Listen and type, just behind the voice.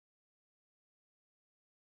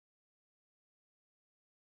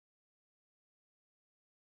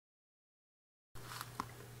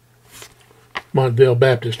Montvale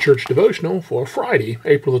Baptist Church Devotional for Friday,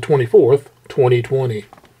 April the 24th, 2020.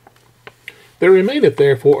 There remaineth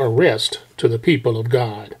therefore a rest to the people of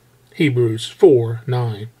God. Hebrews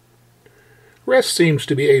 4:9. Rest seems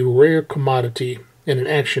to be a rare commodity in an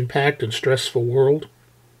action-packed and stressful world.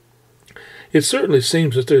 It certainly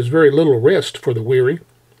seems that there's very little rest for the weary.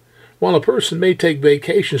 While a person may take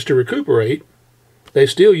vacations to recuperate, they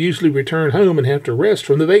still usually return home and have to rest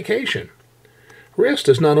from the vacation. Rest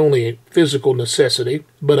is not only a physical necessity,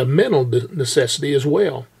 but a mental necessity as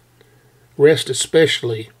well. Rest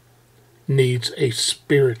especially needs a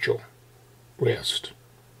spiritual rest.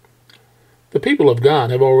 The people of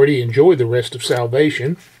God have already enjoyed the rest of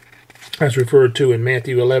salvation, as referred to in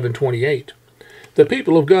Matthew 11:28. The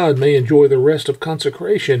people of God may enjoy the rest of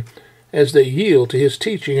consecration as they yield to His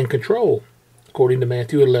teaching and control, according to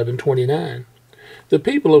Matthew 11:29. The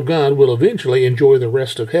people of God will eventually enjoy the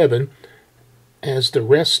rest of heaven as the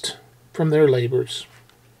rest from their labors.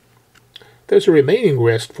 There's a remaining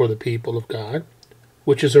rest for the people of God,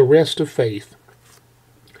 which is a rest of faith.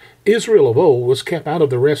 Israel of old was kept out of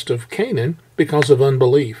the rest of Canaan because of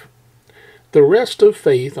unbelief. The rest of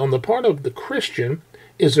faith on the part of the Christian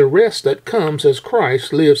is a rest that comes as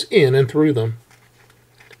Christ lives in and through them,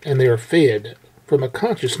 and they are fed from a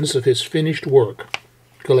consciousness of His finished work.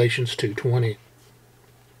 Galatians 2:20.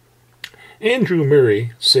 Andrew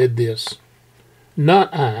Murray said this,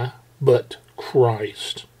 "Not I, but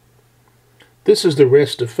Christ." This is the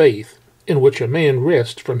rest of faith, in which a man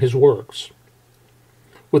rests from his works.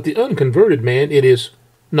 With the unconverted man, it is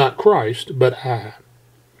not Christ, but I.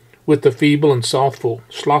 With the feeble and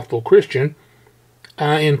slothful Christian,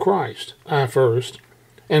 I in Christ, I first,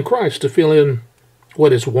 and Christ to fill in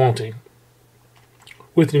what is wanting.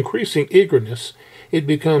 With increasing eagerness, it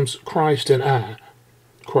becomes Christ and I.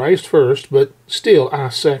 Christ first, but still I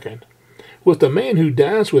second. With the man who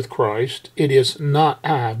dies with Christ, it is not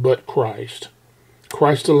I, but Christ.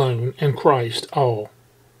 Christ alone, and Christ all.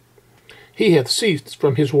 He hath ceased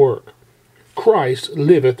from his work. Christ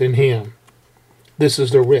liveth in him. This is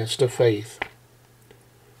the rest of faith.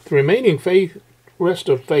 The remaining rest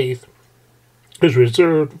of faith is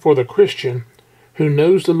reserved for the Christian who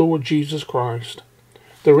knows the Lord Jesus Christ.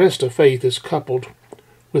 The rest of faith is coupled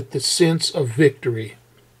with the sense of victory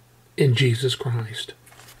in Jesus Christ.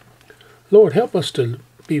 Lord, help us to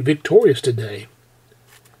be victorious today.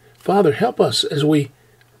 Father, help us as we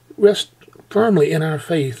rest firmly in our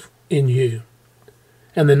faith in You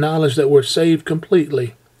and the knowledge that we're saved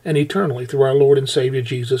completely and eternally through our Lord and Savior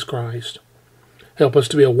Jesus Christ. Help us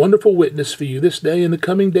to be a wonderful witness for You this day and the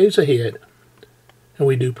coming days ahead. And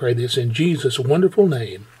we do pray this in Jesus' wonderful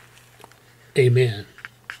name. Amen.